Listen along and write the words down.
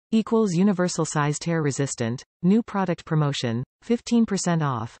Equals universal size tear resistant. New product promotion, 15%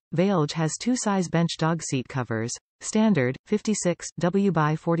 off. Vailge has 2-size bench dog seat covers. Standard, 56 W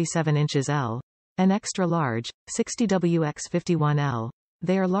by 47 inches L. And extra large, 60 W x 51 L.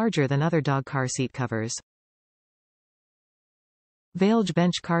 They are larger than other dog car seat covers. Vailge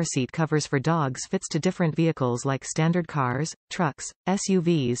bench car seat covers for dogs fits to different vehicles like standard cars, trucks,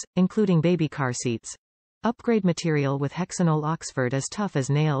 SUVs, including baby car seats. Upgrade material with hexanol Oxford is tough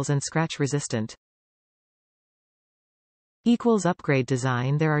as nails and scratch resistant. Equals upgrade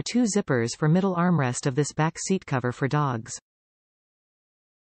design. There are 2 zippers for middle armrest of this back seat cover for dogs.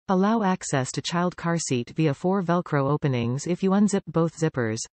 Allow access to child car seat via 4 Velcro openings if you unzip both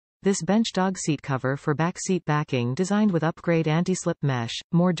zippers. This bench dog seat cover for back seat backing designed with upgrade anti-slip mesh,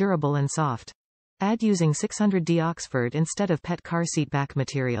 more durable and soft. Add using 600D Oxford instead of pet car seat back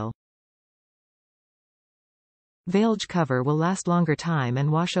material. Vailge cover will last longer time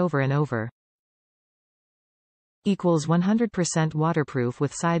and wash over and over. Equals 100% waterproof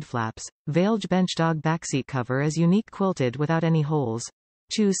with side flaps. Vailge bench dog backseat cover is unique quilted without any holes.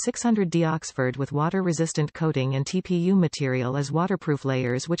 Choose 600D Oxford with water-resistant coating and TPU material as waterproof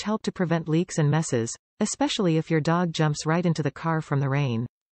layers which help to prevent leaks and messes, especially if your dog jumps right into the car from the rain.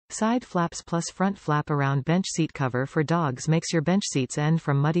 Side flaps plus front flap around bench seat cover for dogs makes your bench seats end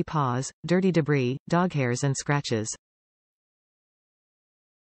from muddy paws, dirty debris, dog hairs and scratches.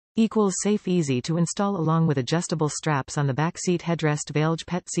 Equals safe, easy to install along with adjustable straps on the back seat headrest. Vailge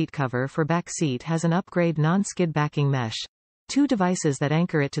pet seat cover for back seat has an upgrade non-skid backing mesh. 2 devices that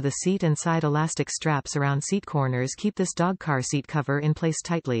anchor it to the seat and side elastic straps around seat corners keep this dog car seat cover in place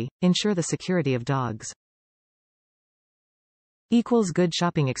tightly, ensure the security of dogs. Equals good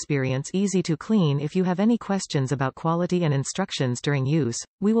shopping experience, easy to clean. If you have any questions about quality and instructions during use,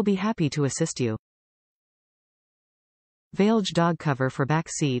 we will be happy to assist you. Vailge dog cover for back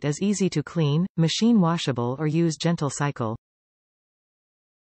seat is easy to clean, machine washable or use gentle cycle.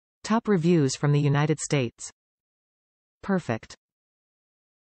 Top reviews from the United States. Perfect.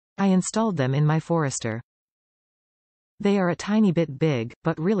 I installed them in my Forester. They are a tiny bit big,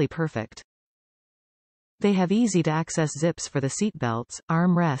 but really perfect. They have easy to access zips for the seat belts,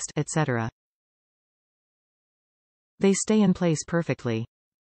 armrest, etc. They stay in place perfectly.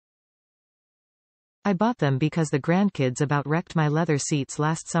 I bought them because the grandkids about wrecked my leather seats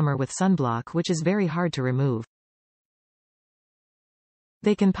last summer with sunblock, which is very hard to remove.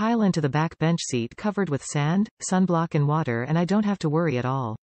 They can pile into the back bench seat covered with sand, sunblock and water, and I don't have to worry at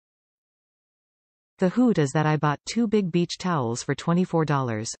all. The hoot is that I bought 2 big beach towels for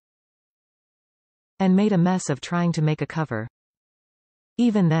 $24. And made a mess of trying to make a cover.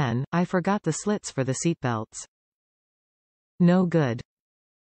 Even then, I forgot the slits for the seat belts. No good.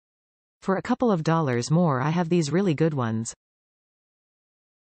 For a couple of dollars more I have these really good ones.